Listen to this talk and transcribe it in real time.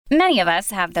Many of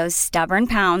us have those stubborn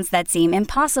pounds that seem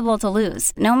impossible to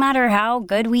lose, no matter how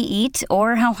good we eat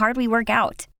or how hard we work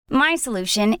out. My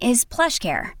solution is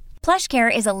PlushCare.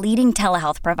 PlushCare is a leading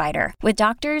telehealth provider with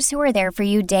doctors who are there for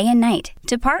you day and night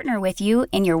to partner with you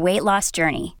in your weight loss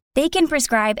journey. They can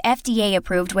prescribe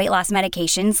FDA-approved weight loss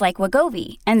medications like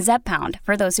Wegovy and Zepbound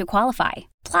for those who qualify.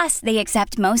 Plus, they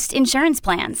accept most insurance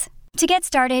plans. To get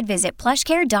started, visit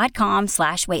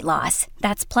plushcare.com/weight loss.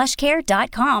 That's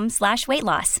plushcare.com/weight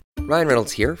loss. Ryan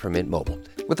Reynolds here from Mint Mobile.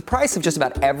 With the price of just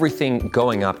about everything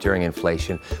going up during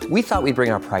inflation, we thought we'd bring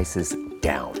our prices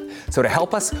down. So to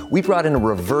help us, we brought in a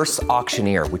reverse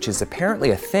auctioneer, which is apparently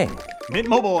a thing. Mint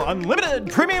Mobile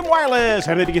Unlimited Premium Wireless.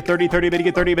 How to get 30, 30, bit to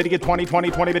get 30, bit to get 20,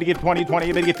 20, 20, bit to get 20,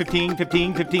 20, bit to get 15,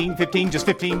 15, 15, 15, just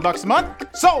 $15 a month?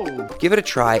 Sold! Give it a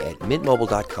try at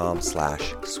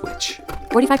mintmobile.com/switch.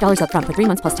 $45 up front for 3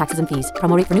 months plus taxes and fees.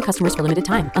 Promo rate for new customers for limited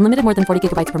time. Unlimited more than 40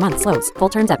 gigabytes per month. Slows full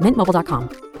terms at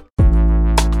mintmobile.com.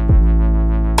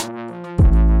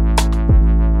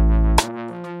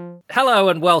 Hello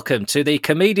and welcome to the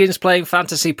Comedians Playing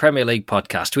Fantasy Premier League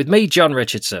podcast with me, John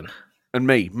Richardson. And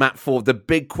me, Matt Ford. The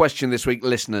big question this week,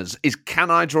 listeners, is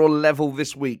can I draw level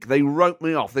this week? They wrote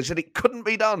me off. They said it couldn't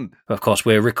be done. Of course,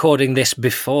 we're recording this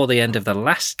before the end of the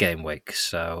last game week,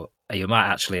 so you might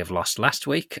actually have lost last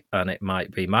week, and it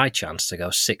might be my chance to go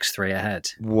 6-3 ahead.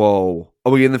 Whoa.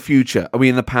 Are we in the future? Are we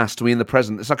in the past? Are we in the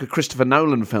present? It's like a Christopher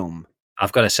Nolan film.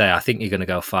 I've got to say, I think you're going to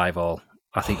go 5-all.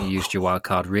 I think you used your wild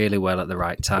card really well at the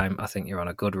right time. I think you're on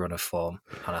a good run of form,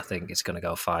 and I think it's going to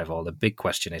go 5-all. The big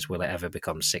question is, will it ever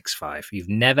become 6-5? You've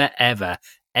never, ever,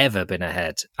 ever been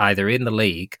ahead, either in the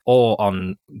league or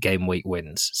on game week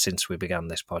wins since we began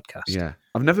this podcast. Yeah.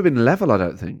 I've never been level, I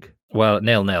don't think. Well,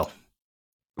 0-0.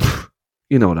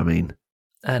 You know what I mean.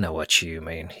 I know what you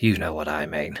mean. You know what I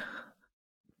mean.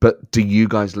 But do you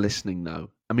guys listening know?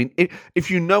 I mean,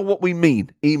 if you know what we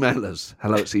mean, email us,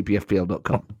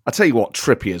 hello@cpfpl.com. I tell you what,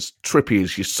 Trippier's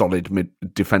your solid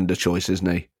mid-defender choice, isn't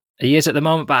he? He is at the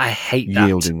moment, but I hate that.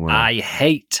 Yielding well. I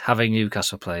hate having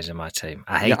Newcastle players in my team.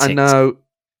 I hate it.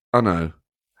 I know.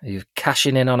 You're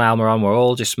cashing in on Almiron. We're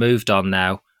all just moved on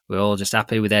now. We're all just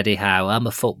happy with Eddie Howe. I'm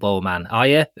a football man. Are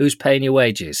you? Who's paying your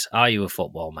wages? Are you a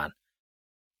football man?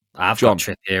 I've got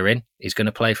Trippier in. He's going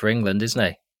to play for England, isn't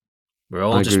he? We're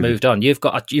all just moved on. You've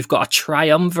got a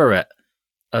triumvirate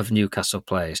of Newcastle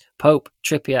players: Pope,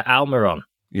 Trippier, Almiron.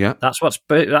 Yeah, that's what's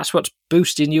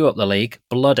boosting you up the league.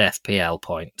 Blood FPL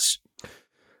points.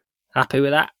 Happy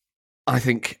with that? I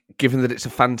think, given that it's a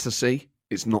fantasy,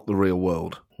 it's not the real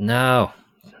world. No,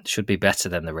 it should be better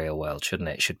than the real world, shouldn't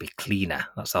it? It should be cleaner.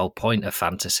 That's the whole point of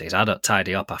fantasies. I don't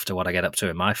tidy up after what I get up to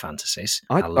in my fantasies.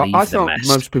 I thought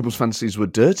most people's fantasies were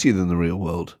dirtier than the real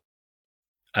world.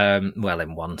 Well,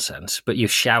 in one sense, but you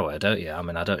shower, don't you? I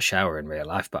mean, I don't shower in real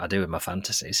life, but I do in my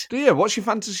fantasies. Do you? What's your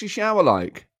fantasy shower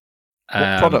like?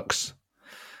 What products?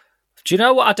 Do you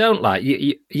know what I don't like?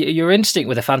 Your instinct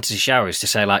with a fantasy shower is to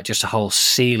say like just a whole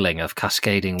ceiling of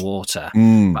cascading water.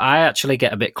 But I actually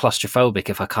get a bit claustrophobic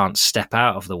if I can't step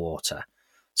out of the water.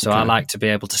 So I like to be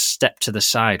able to step to the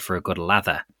side for a good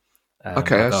lather. I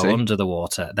go under the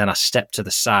water, then I step to the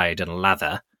side and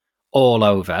lather all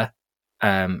over,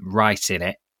 right in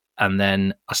it, and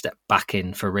then I step back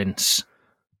in for rinse.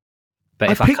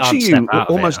 But if I can't step out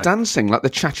you almost dancing like the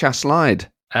cha-cha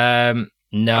slide.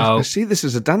 No, I see this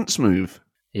as a dance move.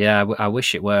 Yeah, I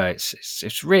wish it were.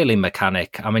 It's really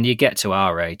mechanic. I mean, you get to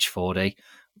our age, 40,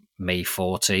 me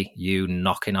 40, you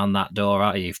knocking on that door,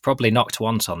 aren't you? You've probably knocked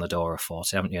once on the door of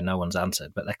 40, haven't you? No one's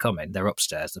answered, but they're coming. They're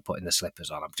upstairs. They're putting the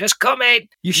slippers on. I'm just coming.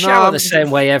 You shower the same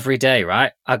way every day,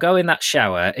 right? I go in that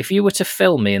shower. If you were to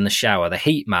film me in the shower, the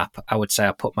heat map, I would say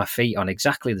I put my feet on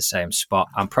exactly the same spot.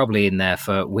 I'm probably in there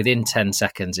for within 10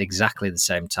 seconds, exactly the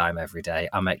same time every day.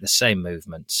 I make the same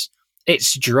movements.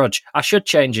 It's drudge. I should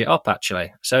change it up,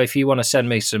 actually. So if you want to send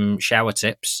me some shower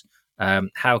tips,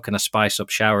 how can I spice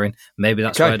up showering? Maybe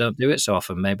that's why I don't do it so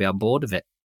often. Maybe I'm bored of it.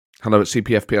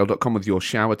 hello@cpfpl.com with your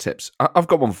shower tips. I've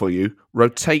got one for you.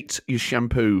 Rotate your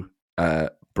shampoo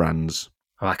brands.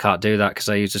 Oh, I can't do that because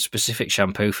I use a specific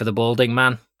shampoo for the balding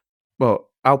man.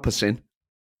 Well, Alpacin.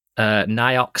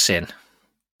 Nioxin.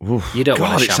 Oof, you don't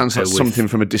want to shampoo. It sounds like something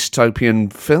from a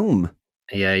dystopian film.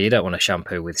 Yeah, you don't want a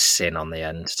shampoo with sin on the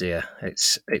end, do you?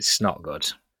 It's not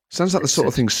good. Sounds like the sort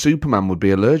of thing Superman would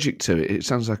be allergic to. It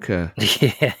sounds like a...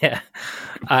 Yeah.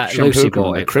 Lucy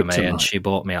bought it for me, and she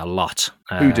bought me a lot.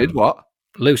 Who did what?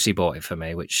 Lucy bought it for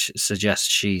me, which suggests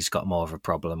she's got more of a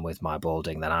problem with my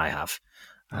balding than I have.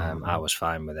 I was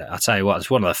fine with it. I'll tell you what,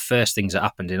 it's one of the first things that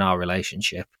happened in our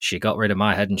relationship. She got rid of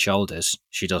my Head and Shoulders.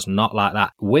 She does not like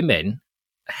that. Women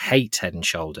hate Head and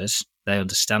Shoulders. They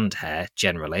understand hair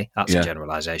generally. That's a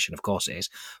generalization, of course it is.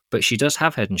 But she does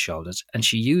have Head and Shoulders, and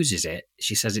she uses it.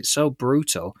 She says it's so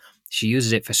brutal. She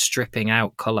uses it for stripping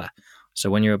out colour. So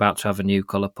when you're about to have a new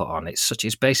colour put on,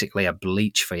 it's basically a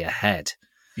bleach for your head.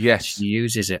 Yes. She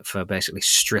uses it for basically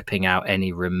stripping out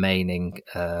any remaining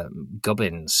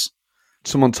gubbins.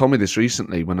 Someone told me this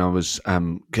recently when I was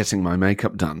getting my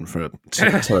makeup done for a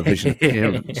television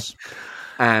appearance.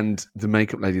 And the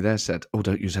makeup lady there said, "Oh,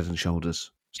 don't use Head and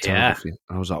Shoulders. It's terrible for you."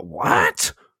 I was like,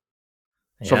 "What?"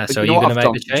 So you're going to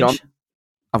make the change? John?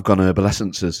 I've gone Herbal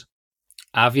Essences.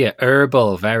 Have you?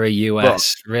 Herbal, very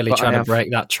US. Really but trying to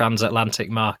break that transatlantic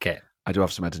market. I do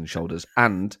have some Head and Shoulders.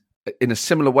 And in a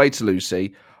similar way to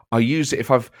Lucy, I use it if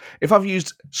I've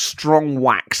used strong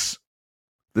wax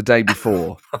the day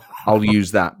before, I'll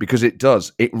use that because it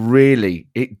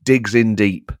digs in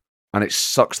deep and it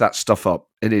sucks that stuff up.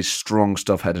 It is strong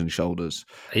stuff, Head and Shoulders.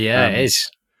 Yeah, it is.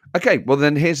 Okay, well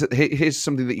then here's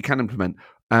something that you can implement.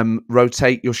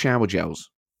 Rotate your shower gels.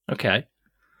 Okay.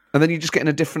 And then you're just getting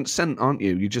a different scent, aren't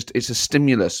you? It's a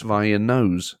stimulus via your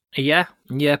nose. Yeah,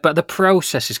 but the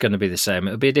process is going to be the same.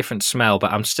 It'll be a different smell,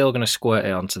 but I'm still going to squirt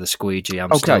it onto the squeegee.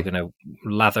 I'm still going to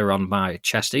lather on my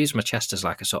chest. I use my chest as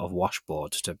like a sort of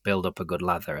washboard to build up a good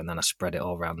lather, and then I spread it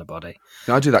all around the body.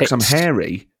 I do that because I'm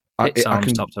hairy.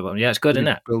 Arms, top to bottom. Yeah, it's good, isn't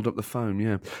it? Build up the foam,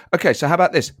 yeah. Okay, so how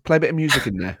about this? Play a bit of music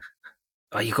in there.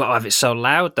 Oh, you've got to have it so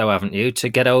loud, though, haven't you, to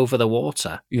get over the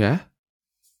water? Yeah.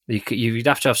 You'd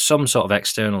have to have some sort of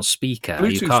external speaker.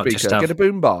 Bluetooth you can't speaker. Just have... Get a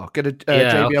boom bar. Get a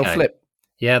JBL Flip.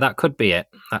 Yeah, that could be it.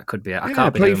 I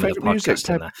can't be play doing with a podcast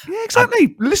in there. Yeah,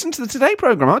 exactly. Listen to the Today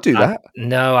programme. I'll do that.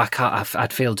 No, I can't.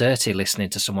 I'd feel dirty listening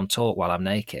to someone talk while I'm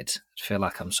naked. I'd feel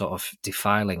like I'm sort of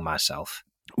defiling myself.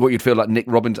 What, you'd feel like Nick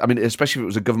Robbins? I mean, especially if it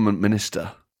was a government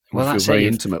minister. Well, that's very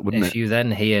intimate, wouldn't it? If you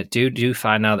then hear, do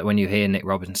find out that when you hear Nick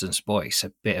Robinson's voice,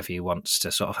 a bit of you wants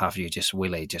to sort of have you just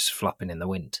flopping in the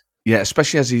wind. Yeah,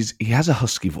 especially as he has a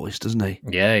husky voice, doesn't he?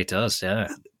 Yeah, he does, yeah.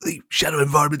 The Shadow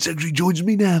Environment Secretary joins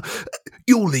me now.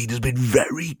 Your leader's been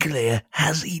very clear,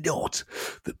 has he not?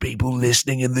 That people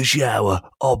listening in the shower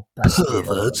are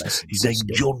perverts. His name's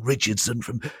John Richardson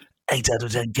from 8 out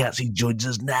of 10 Cats. He joins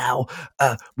us now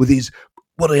with his,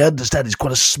 what I understand is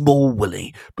quite a small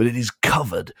willy, but it is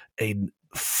covered in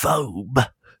foam.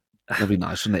 That'd be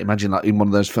nice, wouldn't it? Imagine like in one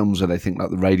of those films where they think like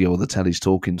the radio or the telly's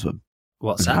talking to them.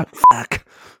 What's that? Fuck.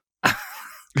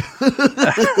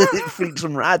 It freaks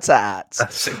and rat-tats.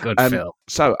 That's a good film.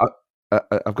 So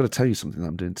I've got to tell you something that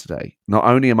I'm doing today. Not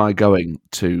only am I going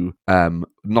to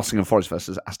Nottingham Forest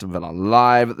versus Aston Villa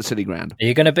live at the City Ground. Are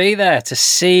you going to be there to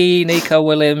see Nico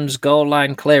Williams' goal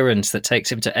line clearance that takes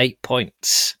him to 8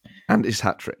 points? And his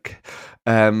hat-trick,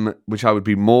 which I would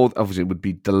be would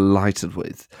be delighted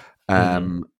with.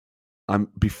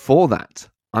 Before that,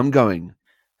 I'm going.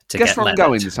 Guess where I'm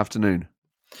going this afternoon?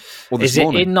 Is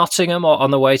it in Nottingham or on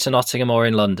the way to Nottingham or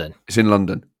in London? It's in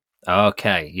London.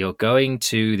 Okay, you're going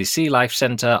to the Sea Life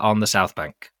Centre on the South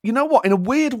Bank. You know what? In a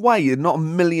weird way, you're not a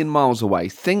million miles away.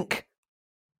 Think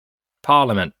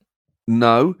Parliament.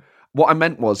 No. What I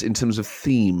meant was in terms of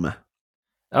theme.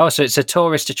 Oh, so it's a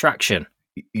tourist attraction.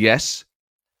 Yes.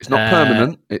 It's not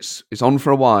permanent. It's on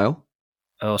for a while.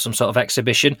 Or some sort of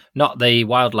exhibition. Not the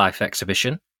wildlife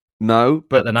exhibition. No,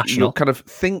 but the National. You'll kind of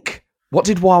think, what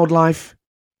did wildlife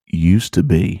used to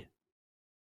be?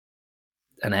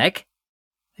 An egg?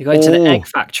 You're going to the egg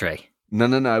factory?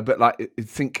 No, but like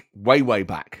think way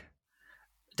back.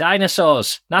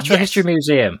 Dinosaurs. Natural History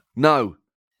Museum. No.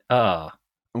 Oh.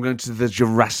 I'm going to the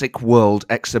Jurassic World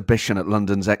exhibition at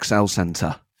London's Excel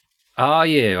Centre. Are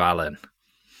you, Alan?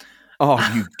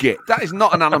 Oh, you git. That is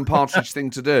not an Alan Partridge thing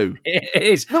to do. It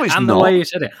is. No, it's and not. The way you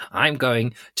said it. I'm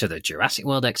going to the Jurassic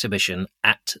World exhibition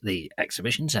at the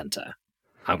exhibition centre.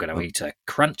 I'm going to eat a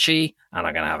crunchy and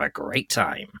I'm going to have a great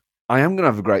time. I am going to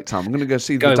have a great time. I'm going to go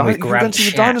see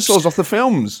the dinosaurs off the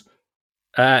films.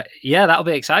 Yeah, that'll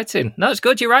be exciting. No, it's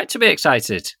good. You're right to be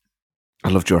excited. I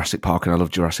love Jurassic Park and I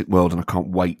love Jurassic World, and I can't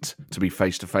wait to be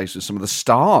face to face with some of the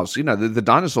stars. You know, the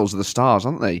dinosaurs are the stars,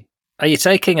 aren't they? Are you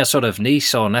taking a sort of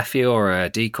niece or nephew or a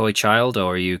decoy child,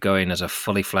 or are you going as a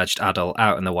fully fledged adult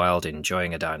out in the wild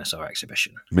enjoying a dinosaur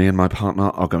exhibition? Me and my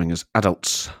partner are going as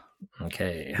adults.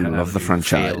 Okay. Who love the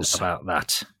franchise. Feel about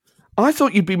that? I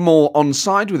thought you'd be more on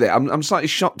side with it. I'm slightly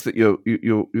shocked that you're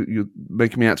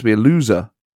making me out to be a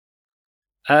loser.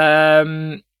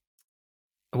 Why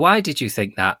did you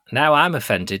think that? Now I'm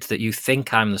offended that you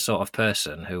think I'm the sort of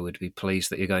person who would be pleased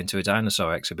that you're going to a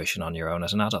dinosaur exhibition on your own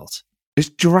as an adult. It's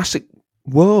Jurassic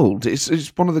World. It's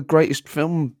one of the greatest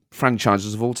film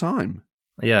franchises of all time.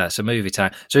 Yeah, it's a movie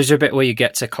time. So is there a bit where you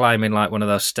get to climb in like one of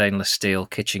those stainless steel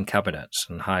kitchen cabinets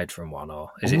and hide from one,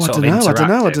 or is it sort of interactive?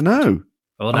 I don't know.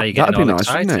 Well, now you're getting all nice,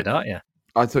 excited, aren't you?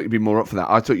 I thought you'd be more up for that.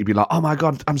 I thought you'd be like, oh my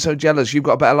God, I'm so jealous. You've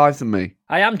got a better life than me.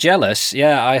 I am jealous.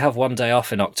 Yeah, I have one day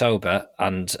off in October,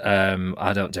 and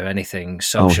I don't do anything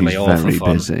socially or for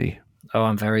fun. Busy. Oh,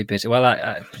 I'm very busy. Well,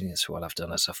 that's what I've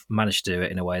done. I've managed to do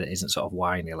it in a way that isn't sort of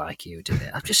whiny like you did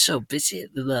it. I'm just so busy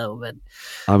at the moment.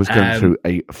 I was going through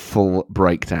a full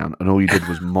breakdown, and all you did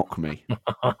was mock me.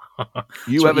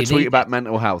 You ever tweet about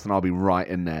mental health, and I'll be right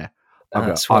in there. I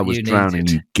was drowning,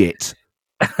 you git.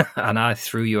 And I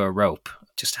threw you a rope.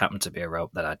 It just happened to be a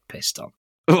rope that I'd pissed on.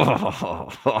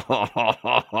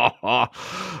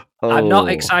 I'm not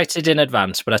excited in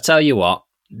advance, but I tell you what,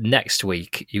 next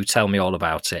week you tell me all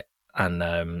about it. And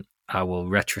I will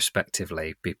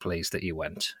retrospectively be pleased that you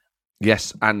went.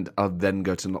 Yes, and I'll then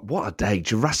go to... What a day.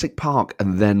 Jurassic Park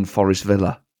and then Forest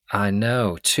Villa. I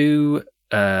know.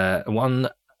 One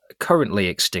currently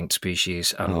extinct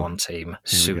species and one team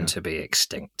soon to be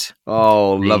extinct.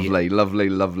 Oh, lovely.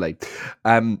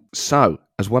 So,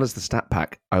 as well as the stat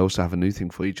pack, I also have a new thing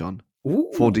for you, John.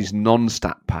 Ooh. 4D's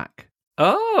non-stat pack.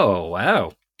 Oh,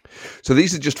 wow. So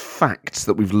these are just facts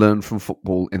that we've learned from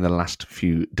football in the last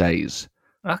few days.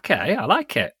 Okay, I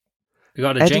like it. You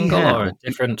got a jingle or a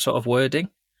different sort of wording?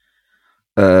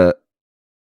 If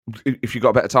you've got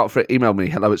a better title for it, email me,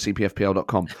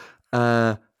 hello@cpfpl.com.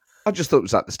 I just thought it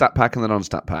was like the stat pack and the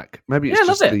non-stat pack. Maybe it's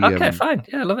just love it. Okay, fine.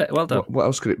 Yeah, love it. Well done. What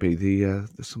else could it be? The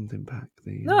something pack.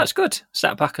 No, it's good.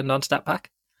 Stat pack and non-stat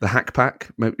pack. The hack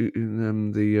pack. Maybe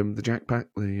the jack pack.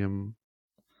 The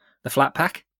flat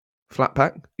pack. Flat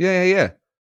pack? Yeah.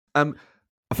 I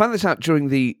found this out during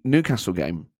the Newcastle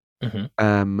game.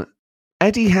 Mm-hmm.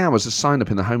 Eddie Howe has a sign up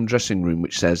in the home dressing room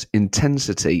which says,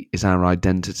 "Intensity is our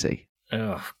identity."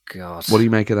 Oh, God. What do you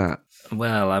make of that?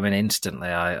 Well, I mean, instantly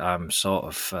I'm sort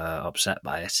of upset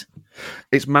by it.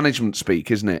 It's management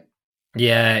speak, isn't it?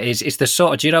 Yeah, it's the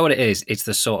sort of... Do you know what it is? It's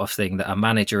the sort of thing that a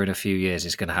manager in a few years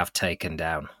is going to have taken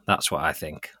down. That's what I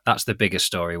think. That's the biggest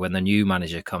story, when the new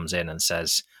manager comes in and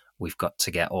says... We've got to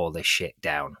get all this shit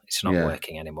down. It's not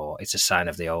working anymore. It's a sign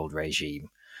of the old regime.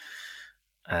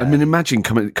 I mean, imagine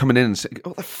coming in and saying,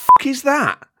 "What the fuck is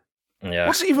that? Yeah.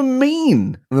 What's it even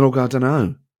mean?" And they'll go, "I don't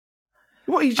know."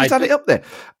 What, you just had it up there.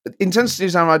 Intensity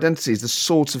is our identity is the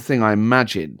sort of thing I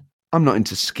imagine. I'm not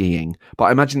into skiing, but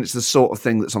I imagine it's the sort of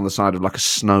thing that's on the side of like a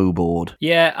snowboard.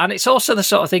 Yeah, and it's also the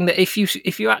sort of thing that if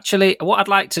you actually... What I'd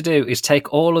like to do is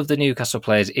take all of the Newcastle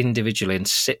players individually and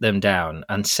sit them down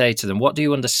and say to them, what do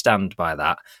you understand by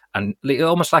that? And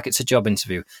almost like it's a job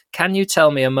interview. Can you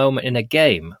tell me a moment in a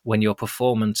game when your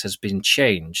performance has been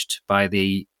changed by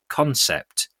the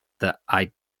concept that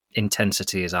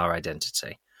intensity is our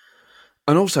identity?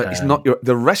 And also, it's not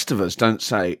the rest of us don't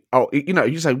say,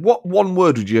 you say, what one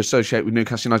word would you associate with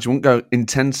Newcastle United? You wouldn't go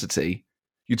intensity.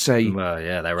 You'd say,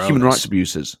 they're human rights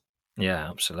abuses. Yeah,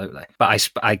 absolutely. But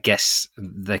I guess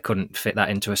they couldn't fit that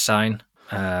into a sign.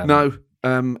 No.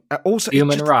 Also,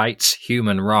 human rights,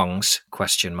 human wrongs, ? They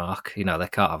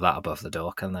can't have that above the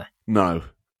door, can they? No.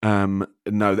 No.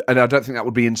 And I don't think that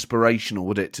would be inspirational,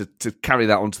 would it, to carry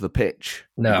that onto the pitch?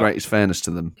 No. The greatest fairness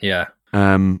to them. Yeah.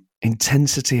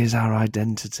 Intensity is our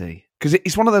identity. Because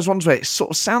it's one of those ones where it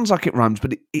sort of sounds like it rhymes,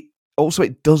 but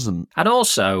it doesn't. And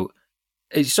also,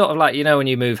 it's sort of like, when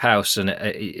you move house and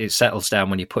it settles down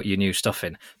when you put your new stuff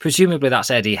in. Presumably that's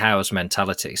Eddie Howe's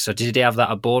mentality. So did he have that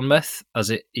at Bournemouth? Is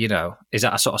that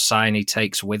a sort of sign he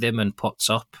takes with him and puts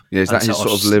up? Yeah, is that his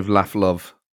sort of live, laugh,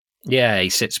 love? Yeah, he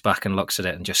sits back and looks at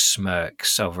it and just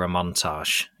smirks over a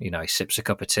montage. He sips a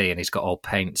cup of tea and he's got all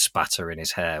paint spatter in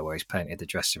his hair where he's painted the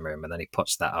dressing room, and then he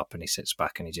puts that up and he sits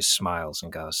back and he just smiles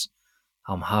and goes,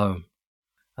 "I'm home."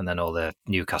 And then all the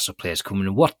Newcastle players come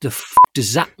in, "What the f***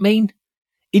 does that mean?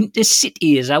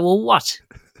 Intercity is our what?"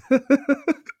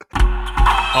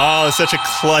 Oh, such a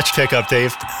clutch pickup,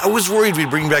 Dave. I was worried we'd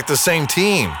bring back the same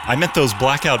team. I meant those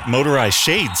blackout motorized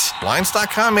shades.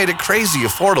 Blinds.com made it crazy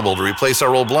affordable to replace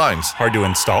our old blinds. Hard to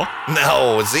install?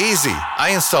 No, it's easy.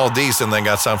 I installed these and then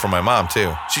got some for my mom,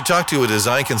 too. She talked to a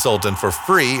design consultant for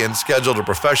free and scheduled a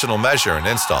professional measure and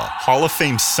install. Hall of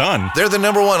Fame son. They're the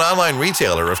 #1 online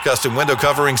retailer of custom window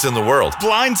coverings in the world.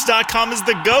 Blinds.com is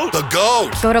the GOAT. The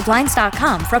GOAT. Go to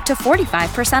Blinds.com for up to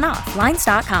 45% off.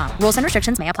 Blinds.com. Rules and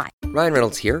restrictions may apply. Ryan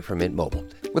Reynolds here from Mint Mobile.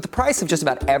 With the price of just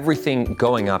about everything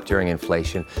going up during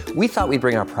inflation, we thought we'd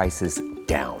bring our prices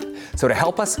down. So to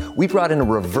help us, we brought in a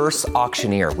reverse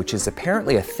auctioneer, which is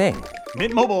apparently a thing.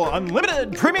 Mint Mobile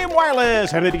Unlimited Premium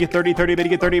Wireless. How to get 30, 30, bit to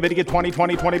get 30, bit to get 20,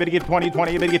 20, 20, bit to get 20,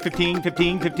 20, bit to get 15,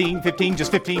 15, 15, 15,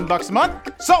 just $15 a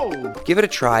month? Sold! Give it a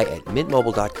try at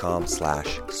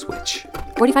mintmobile.com/switch.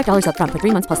 $45 up front for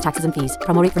 3 months plus taxes and fees.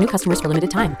 Promo rate for new customers for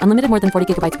limited time. Unlimited more than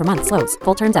 40 gigabytes per month. Slows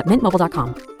full terms at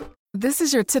mintmobile.com. This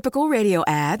is your typical radio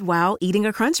ad while eating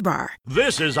a Crunch Bar.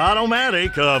 This is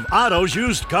Automatic of Otto's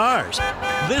Used Cars.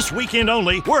 This weekend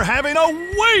only, we're having a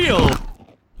whale!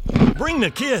 Bring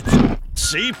the kids.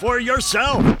 See for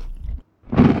yourself.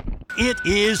 It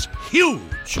is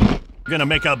huge. Gonna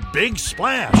make a big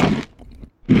splash.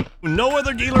 No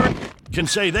other dealer can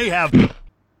say they have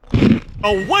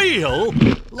a whale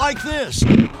like this.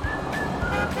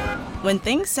 When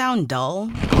things sound dull,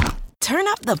 turn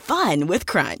up the fun with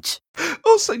Crunch.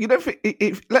 Also, you know,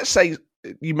 if let's say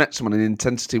you met someone and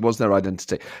intensity was their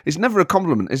identity, it's never a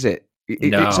compliment, is it?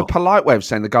 No. It's a polite way of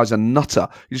saying the guy's a nutter.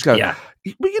 You just go, yeah.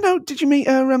 Well, you know, did you meet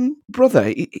her brother?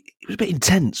 He was a bit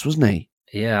intense, wasn't he?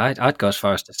 Yeah, I'd go as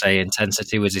far as to say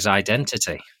intensity was his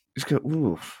identity. Just go,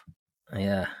 oof.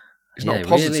 Yeah. It's not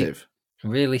positive.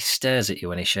 Really stares at you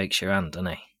when he shakes your hand,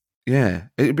 doesn't he? Yeah.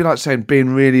 It'd be like saying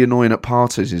being really annoying at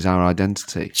parties is our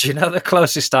identity. Do you know the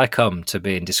closest I come to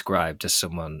being described as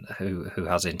someone who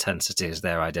has intensity as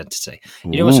their identity?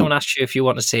 You know when someone asks you if you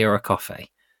want a tea or a coffee?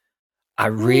 I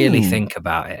really think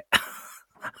about it.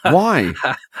 Why?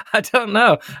 I don't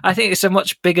know. I think it's a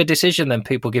much bigger decision than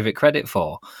people give it credit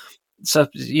for. So,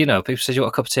 you know, people say, you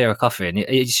want a cup of tea or a coffee? And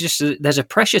it's just, there's a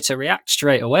pressure to react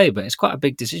straight away, but it's quite a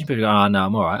big decision. People go, oh, no,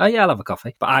 I'm all right. Oh, yeah, I'll have a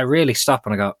coffee. But I really stop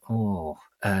and I go,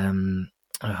 do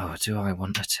I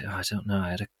want a tea? I don't know. I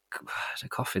had a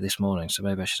coffee this morning, so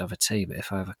maybe I should have a tea. But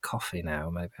if I have a coffee now,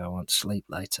 maybe I won't sleep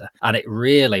later. And it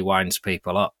really winds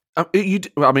people up. Are you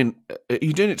doing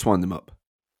it to wind them up?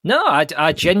 No,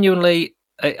 I genuinely...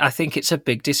 I think it's a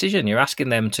big decision. You're asking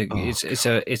them to.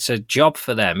 It's a job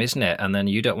for them, isn't it? And then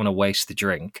you don't want to waste the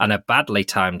drink. And a badly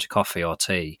timed coffee or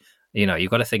tea, you know,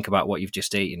 you've got to think about what you've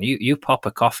just eaten. You pop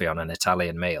a coffee on an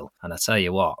Italian meal, and I tell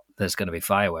you what, there's going to be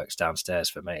fireworks downstairs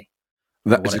for me.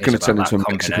 Is it going to turn into a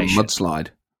Mexican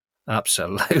mudslide?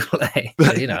 Absolutely.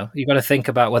 You know, you've got to think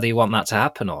about whether you want that to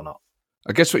happen or not.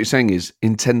 I guess what you're saying is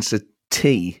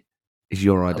intensity is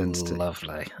your identity.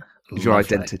 Lovely. Your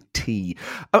identity.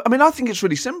 I mean, I think it's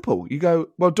really simple. You go,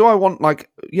 well, do I want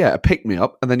a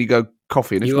pick-me-up? And then you go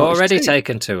coffee. And you've already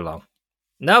taken too long.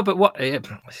 No, but what? It's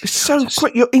so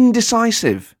quick. You're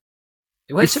indecisive.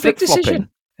 Well, it's a big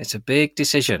decision. It's a big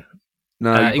decision.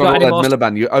 No, you've got Ed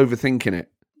Miliband. You're overthinking it.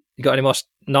 You got any more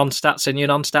non-stats in your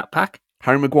non-stat pack?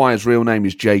 Harry Maguire's real name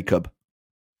is Jacob.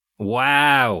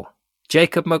 Wow.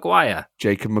 Jacob Maguire.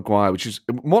 Jacob Maguire, which is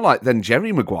more like than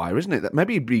Jerry Maguire, isn't it? That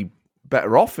maybe he'd be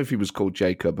better off if he was called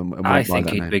Jacob. And I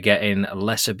think he'd be getting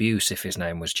less abuse if his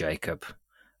name was Jacob.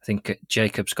 I think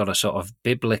Jacob's got a sort of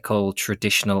biblical,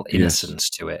 traditional innocence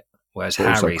to it, whereas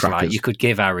Harry's like, you could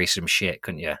give Harry some shit,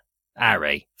 couldn't you?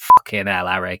 Harry, fucking hell,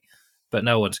 Harry. But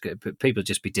no one's good. But people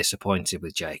just be disappointed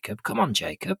with Jacob. Come on,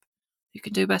 Jacob, you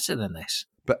can do better than this.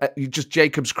 But just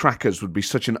Jacob's Crackers would be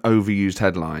such an overused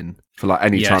headline for like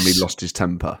any time he lost his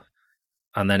temper.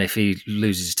 And then if he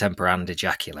loses his temper and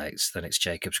ejaculates, then it's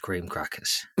Jacob's Cream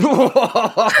Crackers. Or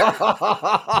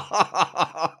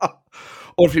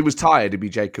if he was tired, it'd be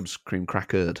Jacob's Cream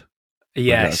Crackered.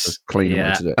 Yes. Clean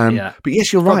way to do it. But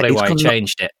yes, you're right. Probably why he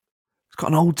changed it. It's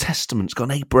got an Old Testament. It's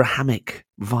got an Abrahamic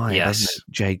vibe, hasn't it?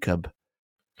 Jacob.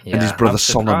 Yeah, and his brother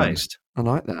Solomon. I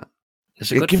like that.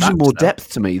 It gives you more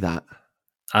depth to me, that.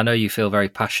 I know you feel very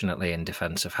passionately in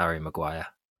defence of Harry Maguire.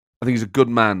 I think he's a good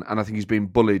man, and I think he's being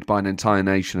bullied by an entire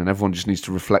nation, and everyone just needs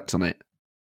to reflect on it.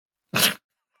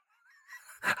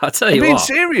 I'll tell you what. I'm being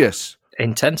serious.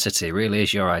 Intensity really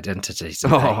is your identity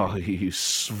today. Oh, you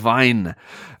swine.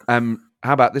 How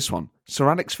about this one? Sir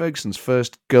Alex Ferguson's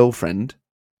first girlfriend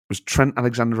was Trent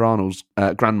Alexander-Arnold's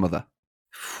grandmother.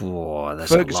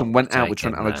 Ferguson went out with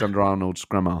Trent Alexander-Arnold's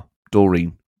grandma,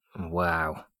 Doreen.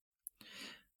 Wow.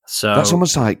 So that's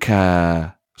almost like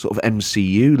sort of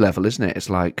MCU level, isn't it? It's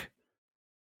like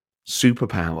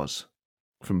superpowers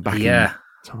from back in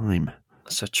time.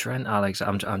 So Trent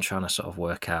Alexander, I'm trying to sort of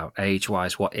work out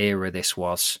age-wise what era this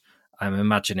was. I'm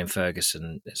imagining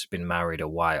Ferguson has been married a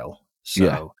while.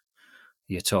 So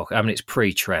you're talking, I mean, it's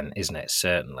pre-Trent, isn't it?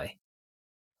 Certainly.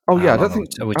 Oh, yeah. I don't think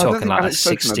we're talking like a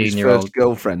 16-year-old first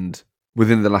girlfriend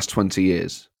within the last 20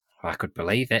 years. I could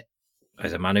believe it.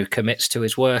 As a man who commits to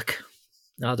his work.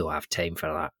 I don't have time for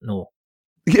that. No.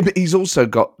 Yeah, but he's also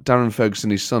got Darren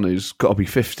Ferguson, his son, who's got to be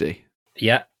 50.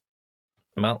 Yeah.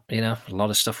 Well, you know, a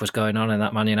lot of stuff was going on in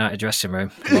that Man United dressing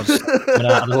room. A lot of stuff coming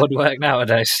out of the woodwork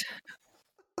nowadays.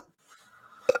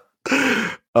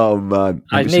 Oh, man.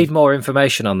 I need more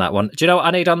information on that one. Do you know what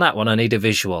I need on that one? I need a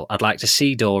visual. I'd like to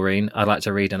see Doreen. I'd like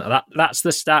to read that. That's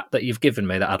the stat that you've given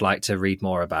me that I'd like to read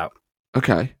more about.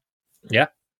 Okay. Yeah?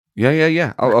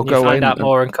 Yeah. I'll go find out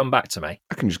more and come back to me.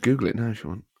 I can just Google it now if you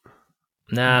want.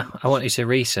 Nah, I want you to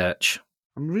research.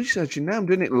 I'm researching now. I'm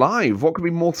doing it live. What could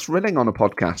be more thrilling on a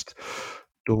podcast?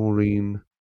 Doreen.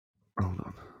 Hold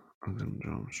on. Alexander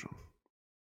Armstrong.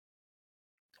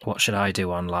 What should I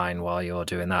do online while you're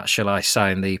doing that? Shall I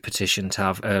sign the petition to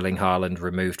have Erling Haaland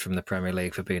removed from the Premier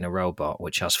League for being a robot,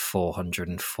 which has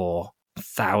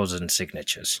 404,000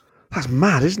 signatures? That's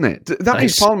mad, isn't it? That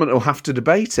means Parliament will have to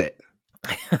debate it.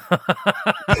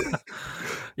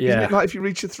 Yeah. Isn't it like if you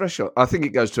reach a threshold? I think it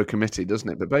goes to a committee, doesn't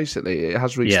it? But basically, it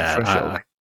has reached the threshold. I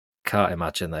can't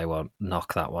imagine they won't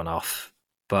knock that one off.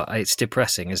 But it's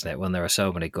depressing, isn't it, when there are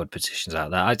so many good petitions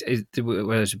out there?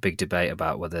 There's a big debate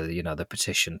about whether, the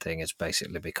petition thing has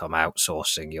basically become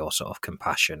outsourcing your sort of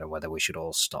compassion and whether we should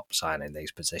all stop signing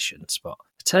these petitions. But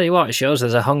I tell you what, it shows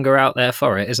there's a hunger out there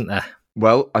for it, isn't there?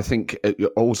 Well, I think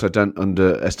also don't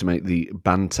underestimate the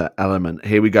banter element.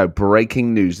 Here we go.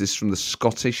 Breaking news. This is from the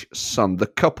Scottish Sun. The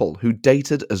couple who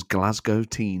dated as Glasgow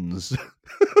teens.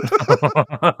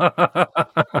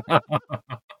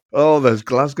 Oh, those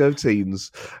Glasgow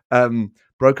teens.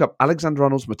 Broke up. Alexander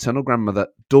Arnold's maternal grandmother,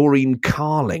 Doreen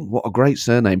Carling, what a great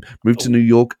surname, moved to New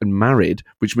York and married,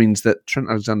 which means that Trent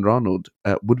Alexander-Arnold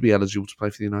would be eligible to play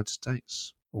for the United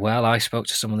States. Well, I spoke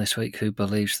to someone this week who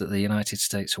believes that the United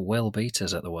States will beat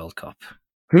us at the World Cup.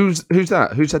 Who's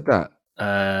that? Who said that?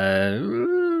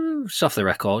 It's off the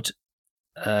record.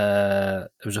 There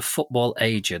was a football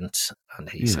agent, and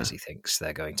he says he thinks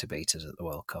they're going to beat us at the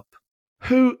World Cup.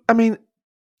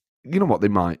 You know what, they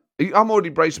might. I'm already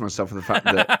bracing myself for the fact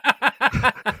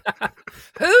that...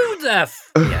 Who the...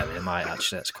 Yeah, they might,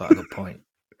 actually. That's quite a good point.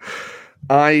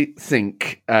 I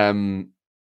think...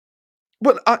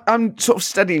 But I'm sort of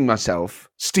steeling myself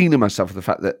for the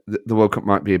fact that the World Cup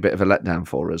might be a bit of a letdown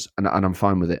for us, and I'm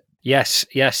fine with it. Yes,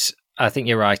 I think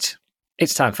you're right.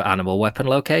 It's time for animal weapon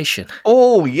location.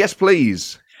 Oh, yes,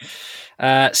 please.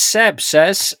 Seb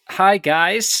says, hi,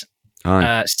 guys.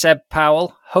 Hi. Seb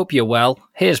Powell, hope you're well.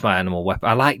 Here's my animal weapon.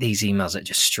 I like these emails that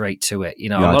just straight to it. A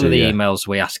lot of the emails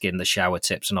we ask in the shower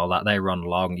tips and all that, they run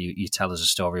long. You tell us a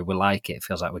story. We like it. It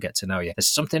feels like we get to know you. There's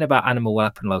something about animal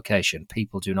weapon location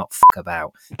people do not fuck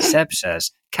about. Seb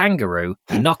says, kangaroo,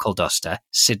 knuckle duster,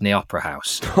 Sydney Opera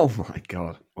House. Oh, my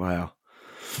God. Wow.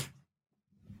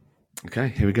 Okay,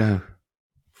 here we go.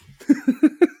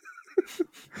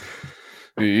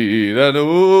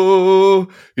 Boing,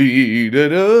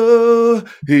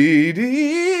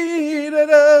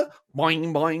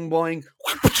 boing, boing.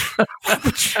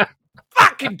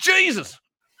 Fucking Jesus.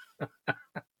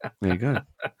 There you go.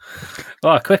 Oh,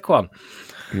 a quick one.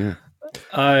 Yeah.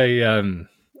 I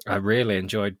really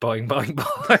enjoyed boing, boing,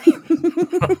 boing.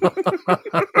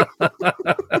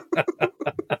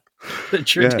 The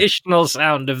traditional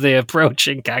sound of the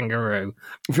approaching kangaroo.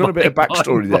 If you want a bit of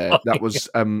backstory there, that was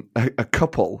a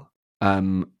couple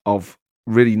of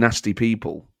really nasty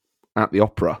people at the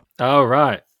opera. Oh,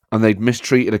 right. And they'd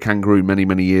mistreated a kangaroo many,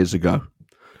 many years ago.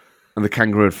 And the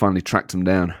kangaroo had finally tracked them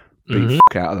down, beat the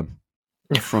fuck out of them.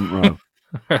 Front row.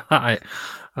 Right.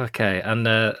 Okay. And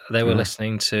they were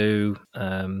listening to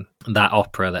that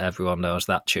opera that everyone knows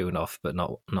that tune off, but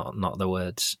not the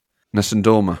words. Nessun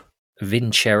Dorma.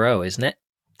 Vincero, isn't it?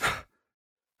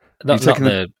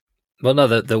 The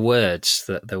words,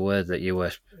 the word that you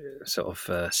were sort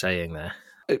of saying there.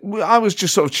 I was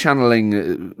just sort of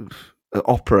channeling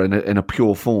opera in a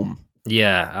pure form.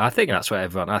 Yeah, I think that's what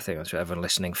everyone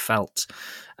listening felt.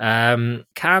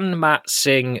 Can Matt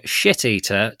sing Shit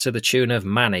Eater to the tune of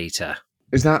Man Eater?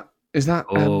 Is that?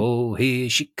 Oh, here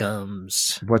she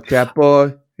comes. Watch out,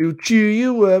 boy! He'll chew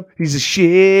you up. He's a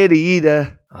shit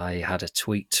eater. I had a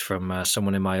tweet from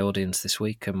someone in my audience this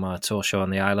week at my tour show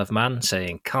on the Isle of Man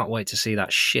saying, can't wait to see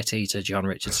that shit eater John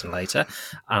Richardson later.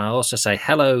 And I also say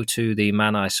hello to the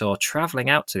man I saw travelling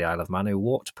out to the Isle of Man who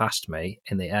walked past me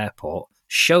in the airport,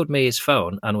 showed me his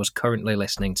phone, and was currently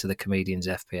listening to the Comedians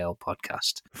FPL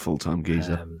podcast. Full-time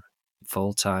geezer.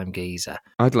 Full-time geezer.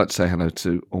 I'd like to say hello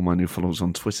to all my new followers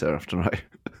on Twitter after I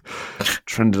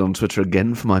trended on Twitter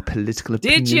again for my political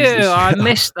opinions. Did you? I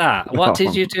missed that. What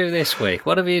did you do this week?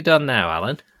 What have you done now,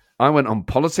 Alan? I went on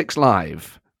Politics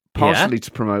Live, partially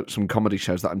to promote some comedy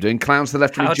shows that I'm doing. Clowns to the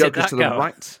left of me, Jokers to the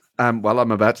right. Well,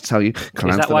 I'm about to tell you.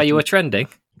 Is that why you were trending?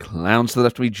 Clowns to the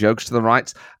left of me, Jokers to the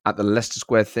right at the Leicester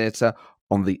Square Theatre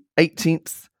on the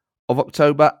 18th of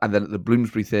October, and then at the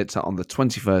Bloomsbury Theatre on the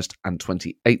 21st and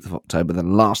 28th of October. The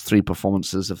last 3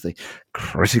 performances of the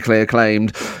critically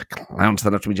acclaimed Clowns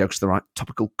That Have to Be Jokes, the Right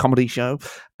topical comedy show.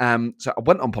 So I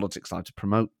went on Politics Live to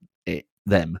promote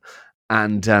them,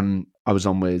 and I was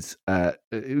on with,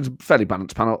 it was a fairly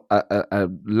balanced panel, a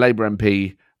Labour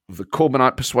MP of the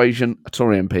Corbynite persuasion, a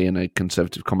Tory MP and a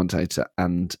Conservative commentator,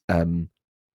 and,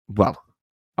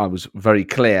 I was very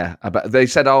clear about. They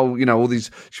said, all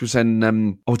these. She was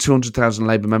saying, 200,000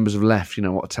 Labour members have left.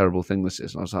 What a terrible thing this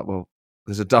is. And I was like, well,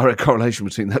 there's a direct correlation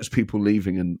between those people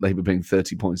leaving and Labour being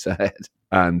 30 points ahead.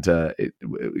 And how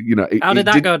did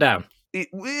that go down?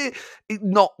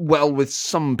 Not well with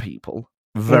some people,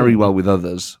 very well with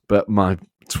others. But my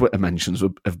Twitter mentions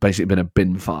have basically been a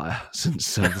bin fire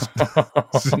since.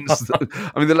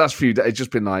 The last few days, it's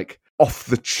just been like off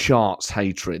the charts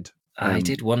hatred. I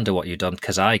did wonder what you'd done,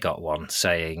 because I got one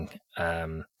saying,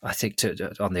 I think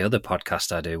on the other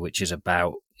podcast I do, which is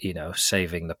about,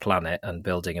 saving the planet and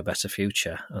building a better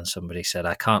future. And somebody said,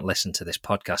 I can't listen to this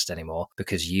podcast anymore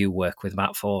because you work with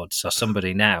Matt Forde. So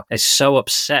somebody now is so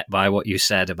upset by what you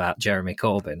said about Jeremy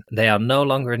Corbyn. They are no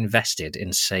longer invested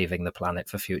in saving the planet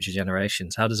for future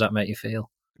generations. How does that make you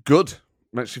feel? Good.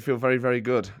 Makes you feel very, very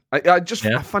good. I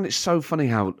find it so funny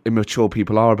how immature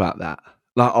people are about that.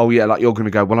 Like, you're going to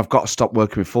go, well, I've got to stop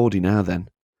working with Fordy now then.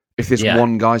 If this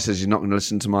one guy says you're not going to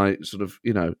listen to my sort of,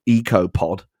 eco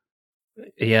pod,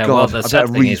 I better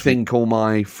rethink all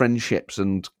my friendships.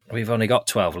 And we've only got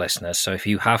 12 listeners, so if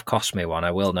you have cost me one,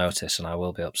 I will notice and I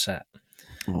will be upset.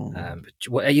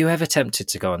 But are you ever tempted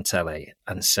to go on telly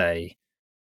and say,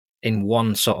 in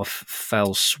one sort of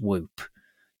fell swoop,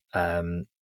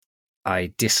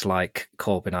 I dislike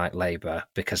Corbynite Labour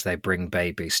because they bring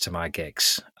babies to my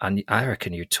gigs? And I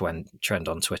reckon you'd trend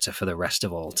on Twitter for the rest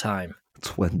of all time.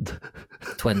 Twend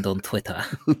on Twitter.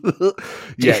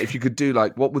 Yeah, if you could do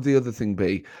what would the other thing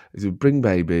be? Is it bring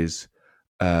babies?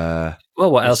 What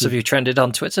else have you trended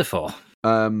on Twitter for?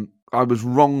 I was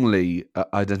wrongly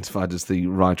identified as the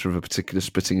writer of a particular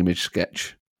Spitting Image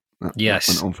sketch. That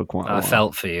went on for quite a while. I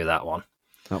felt for you, that one.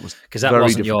 Because that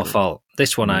wasn't your fault.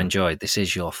 This one I enjoyed. This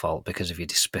is your fault because of your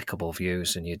despicable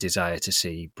views and your desire to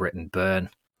see Britain burn.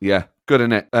 Yeah, good,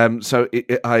 innit? So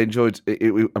I enjoyed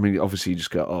it. I mean, obviously you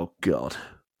just go, oh, God.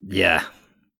 Yeah.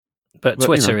 But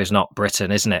Twitter is not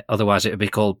Britain, isn't it? Otherwise it would be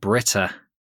called Britta.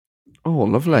 Oh,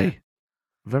 lovely.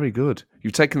 Very good.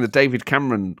 You've taken the David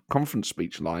Cameron conference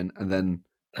speech line and then...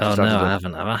 Oh, no, I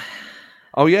haven't, have I?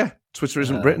 Oh, yeah. Twitter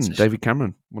isn't Britain. David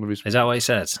Cameron, one of his... Is that what he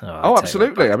said? Oh,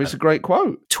 absolutely. I mean, it's a great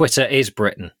quote. Twitter is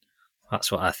Britain.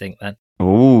 That's what I think then.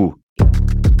 Oh.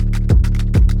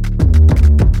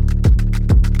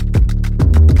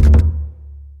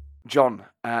 John,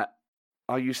 are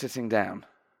you sitting down?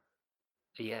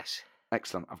 Yes.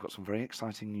 Excellent. I've got some very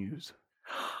exciting news.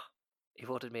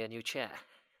 You've ordered me a new chair.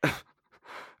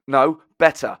 No,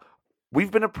 better.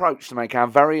 We've been approached to make our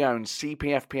very own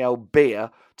CPFPL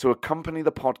beer to accompany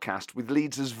the podcast with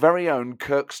Leeds' very own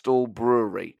Kirkstall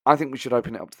Brewery. I think we should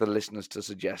open it up to the listeners to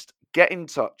suggest. Get in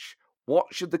touch. What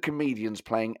should the comedians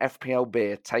playing FPL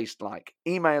beer taste like?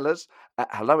 Email us at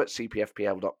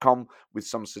hello@cpfpl.com with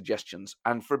some suggestions.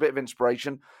 And for a bit of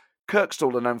inspiration,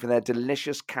 Kirkstall are known for their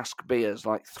delicious cask beers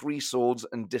like Three Swords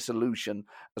and Dissolution,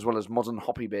 as well as modern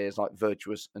hoppy beers like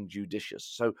Virtuous and Judicious.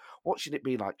 So what should it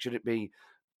be like? Should it be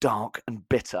dark and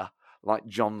bitter like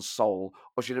John's Soul,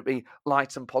 or should it be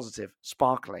light and positive,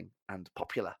 sparkling and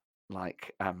popular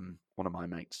like one of my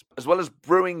mates? As well as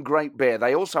brewing great beer,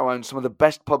 they also own some of the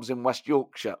best pubs in West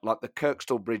Yorkshire, like the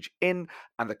Kirkstall Bridge Inn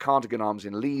and the Cardigan Arms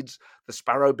in Leeds, the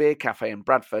Sparrow Beer Cafe in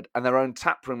Bradford, and their own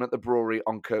tap room at the brewery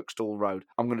on Kirkstall Road.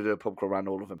 I'm going to do a pub crawl around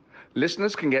all of them.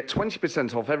 Listeners can get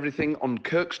 20% off everything on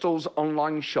Kirkstall's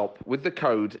online shop with the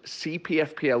code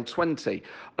CPFPL20,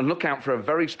 and look out for a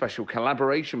very special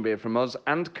collaboration beer from us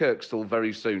and Kirkstall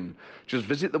very soon. Just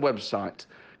visit the website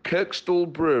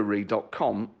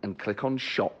kirkstallbrewery.com and click on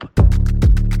shop.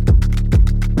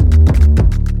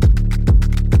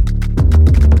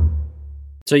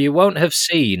 So you won't have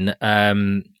seen,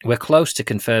 we're close to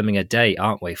confirming a date,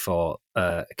 aren't we, for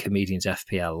Comedians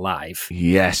FPL Live?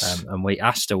 Yes. And we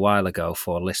asked a while ago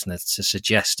for listeners to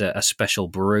suggest a special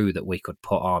brew that we could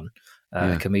put on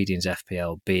Comedians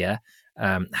FPL beer.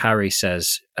 Harry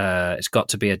says it's got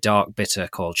to be a dark bitter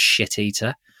called Shit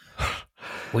Eater.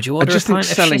 Would you order a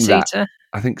pint of Shit Eater?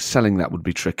 I think selling that would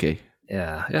be tricky.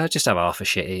 Yeah, just have half a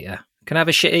Shit Eater. Can I have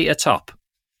a Shit Eater top?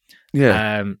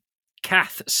 Yeah.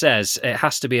 Kath says it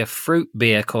has to be a fruit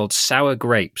beer called Sour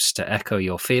Grapes to echo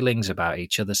your feelings about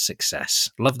each other's success.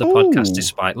 Love the podcast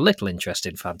despite little interest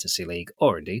in Fantasy League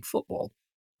or indeed football.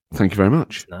 Thank you very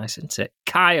much. Nice, isn't it?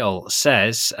 Kyle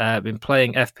says, I've been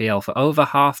playing FPL for over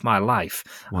half my life,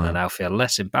 and I now feel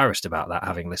less embarrassed about that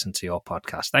having listened to your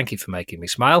podcast. Thank you for making me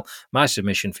smile. My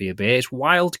submission for your beer is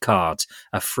Wild Cards,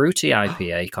 a fruity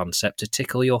IPA concept to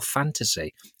tickle your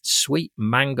fantasy. Sweet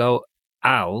mango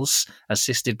ales,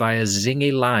 assisted by a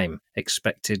zingy lime.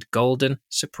 Expected golden,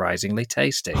 surprisingly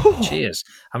tasty. Cheers.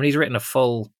 I mean, he's written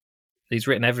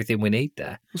everything we need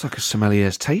there. It's like a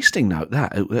sommelier's tasting note,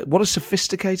 that. What a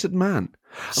sophisticated man.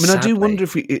 I mean, Sadly, I do wonder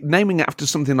if naming it after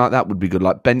something like that would be good,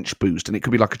 like Bench Boost, and it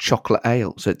could be like a chocolate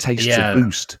ale, so it tastes a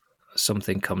boost.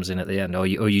 Something comes in at the end, or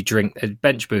you drink.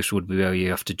 Bench Boost would be where you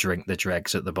have to drink the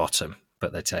dregs at the bottom,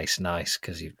 but they taste nice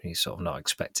because you're sort of not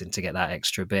expecting to get that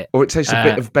extra bit. Or it tastes a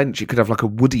bit of Bench. It could have like a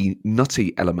woody,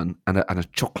 nutty element and a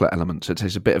chocolate element, so it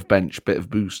tastes a bit of Bench, bit of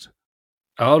Boost.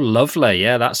 Oh, lovely.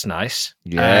 Yeah, that's nice.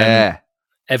 Yeah.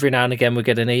 Every now and again, we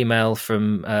get an email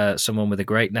from someone with a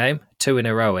great name. 2 in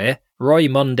a row here. Roy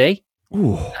Mundy.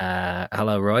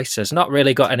 Hello, Roy. Says, not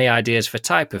really got any ideas for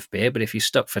type of beer, but if you're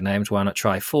stuck for names, why not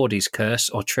try Fordy's Curse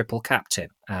or Triple Captain?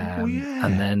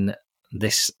 And then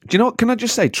this... Do you know what? Can I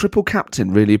just say, Triple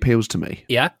Captain really appeals to me.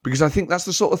 Yeah. Because I think that's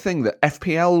the sort of thing that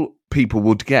FPL people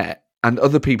would get, and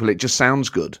other people, it just sounds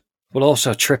good. Well,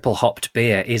 also, triple hopped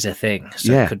beer is a thing.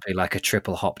 So it could be like a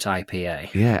triple hopped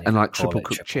IPA. Yeah, and like triple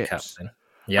cooked chips. Captain.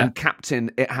 Yeah. And Captain,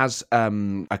 it has a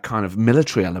kind of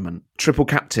military element. Triple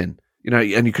Captain,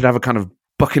 and you could have a kind of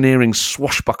buccaneering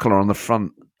swashbuckler on the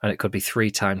front. And it could be 3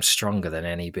 times stronger than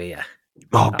any beer.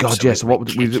 Oh, God, yes. Yeah. So what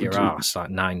would we do? Your arse, like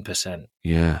 9%.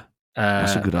 Yeah.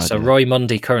 That's a good idea. So Roy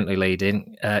Mundy currently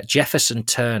leading. Jefferson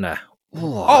Turner.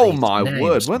 Oh my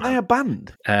word! Weren't they a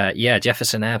band? Yeah,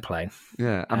 Jefferson Airplane.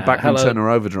 Yeah, and Backman Turner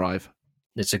Overdrive.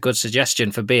 It's a good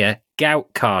suggestion for beer.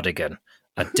 Gout Cardigan,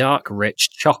 a dark, rich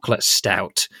chocolate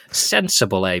stout,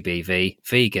 sensible ABV,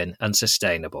 vegan and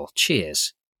sustainable.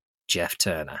 Cheers, Jeff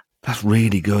Turner. That's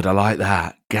really good. I like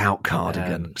that. Gout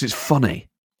Cardigan because it's funny.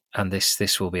 And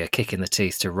this will be a kick in the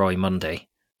teeth to Roy Mundy.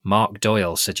 Mark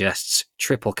Doyle suggests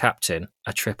Triple Captain,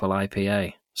 a triple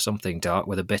IPA, something dark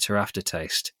with a bitter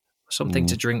aftertaste. Something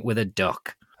to drink with a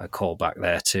duck. A callback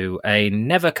there to a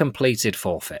never completed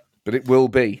forfeit. But it will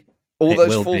be. All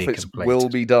those forfeits will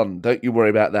be done. Don't you worry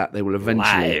about that. They will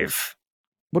eventually. Live.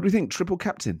 What do we think? Triple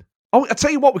Captain? Oh, I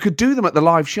tell you what, we could do them at the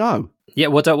live show. Yeah,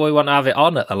 well, don't we want to have it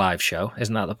on at the live show?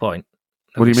 Isn't that the point?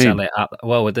 What do you mean?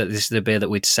 This is the beer that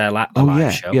we'd sell at the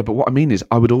live show. Yeah, but what I mean is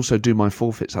I would also do my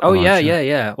forfeits at the live show.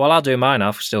 Yeah. Well, I'll do mine.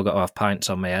 I've still got to have pints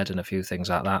on my head and a few things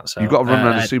like that. So you've got to run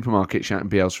around the supermarket shouting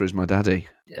Bielsa is my daddy.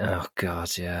 Oh,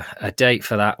 God, yeah. A date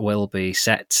for that will be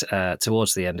set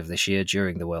towards the end of this year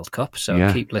during the World Cup.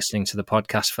 So keep listening to the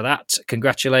podcast for that.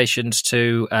 Congratulations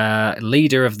to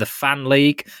leader of the Fan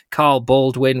League, Carl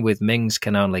Baldwin, with Mings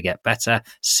Can Only Get Better,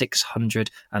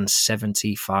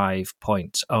 675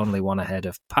 points. Only one ahead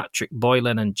of Patrick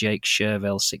Boylan and Jake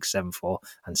Sherville, 674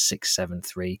 and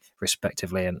 673,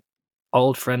 respectively. And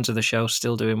old friends of the show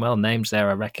still doing well. Names there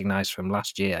are recognised from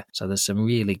last year. So there's some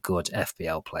really good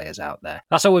FPL players out there.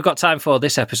 That's all we've got time for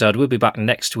this episode. We'll be back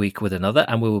next week with another,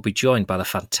 and we will be joined by the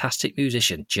fantastic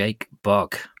musician, Jake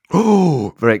Bogg.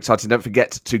 Oh, very exciting. Don't forget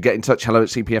to get in touch,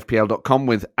 hello@cpfpl.com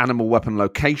with Animal Weapon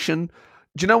Location.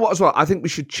 Do you know what as well? I think we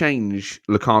should change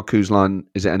Lukaku's line,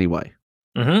 is it anyway?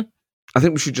 Mm-hmm. I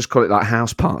think we should just call it like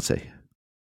House Party.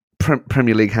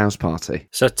 Premier League House Party.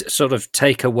 So sort of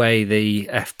take away the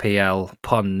FPL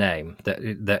pun name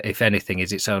that if anything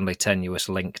is its only tenuous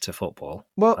link to football.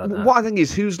 Well, what I think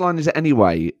is whose line is it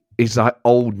anyway is like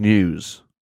old news.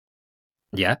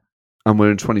 Yeah. And we're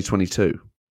in 2022.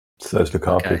 Says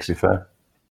Lukaku, to be fair.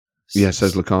 Yeah,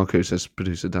 says Lukaku, says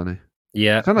producer Danny.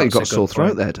 Yeah. Sound like you've got a sore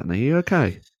throat there, Danny. Are you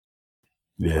okay?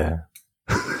 Yeah.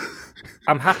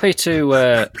 I'm happy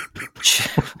to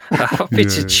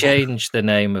change the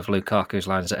name of Lukaku's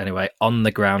Lines It Anyway on the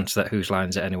grounds that Whose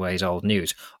Lines It Anyway is old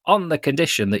news, on the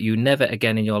condition that you never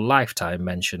again in your lifetime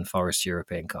mention Forest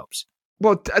European Cups.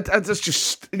 Well, that's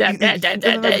just...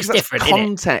 It's different,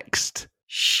 context. Isn't it?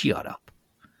 Shut up.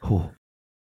 Oh.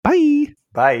 Bye.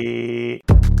 Bye.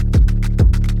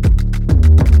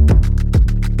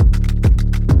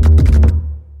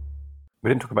 We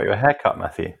didn't talk about your haircut,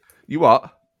 Matthew. You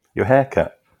what? Your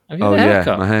haircut. Have you got a haircut?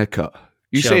 Yeah, my haircut.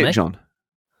 You see it, John?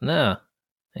 No.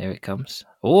 Here it comes.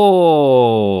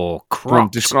 Oh,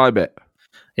 cropped. Describe it.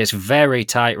 It's very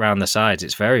tight round the sides.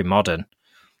 It's very modern.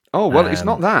 Oh, well, it's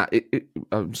not that.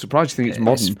 I'm surprised you think it's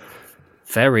modern.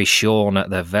 Very shorn at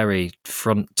the very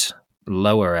front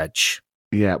lower edge.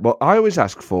 Yeah, well, I always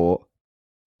ask for...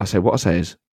 what I say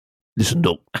is, listen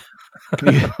up.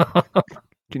 Can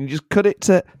you just cut it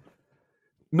to...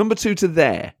 number 2 to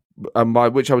there, by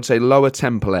which I would say lower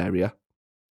temple area,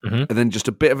 and then just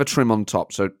a bit of a trim on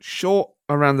top. So short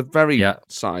around the very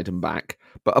side and back,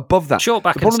 but above that. Short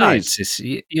back and sides.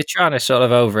 You're trying to sort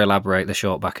of over-elaborate the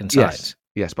short back and sides.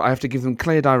 Yes, but I have to give them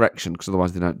clear direction because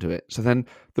otherwise they don't do it. So then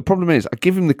the problem is I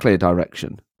give them the clear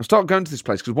direction. I start going to this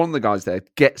place because one of the guys there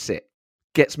gets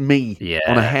me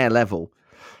on a hair level.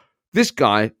 This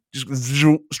guy just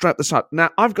straight up the side. Now,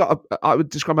 I would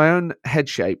describe my own head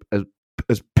shape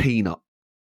as peanut.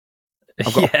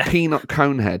 I've got a peanut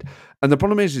cone head. And the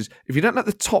problem is if you don't let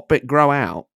the top bit grow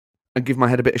out and give my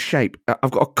head a bit of shape,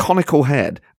 I've got a conical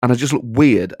head and I just look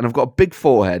weird. And I've got a big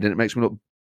forehead and it makes me look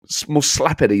more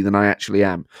slappity than I actually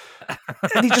am.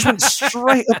 And he just went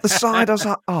straight up the side. I was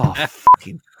like, oh,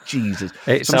 fucking Jesus.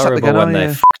 It's horrible when they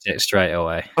fucked it straight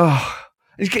away. Oh,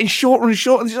 he's getting shorter and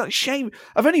shorter. And he's like, shame.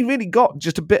 I've only really got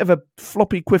just a bit of a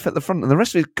floppy quiff at the front and the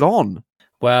rest of it's gone.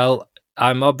 Well,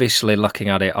 I'm obviously looking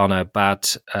at it on a bad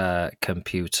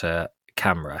computer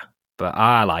camera, but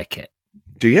I like it.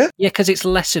 Do you? Yeah, because it's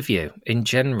less of you in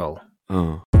general.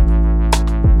 Oh.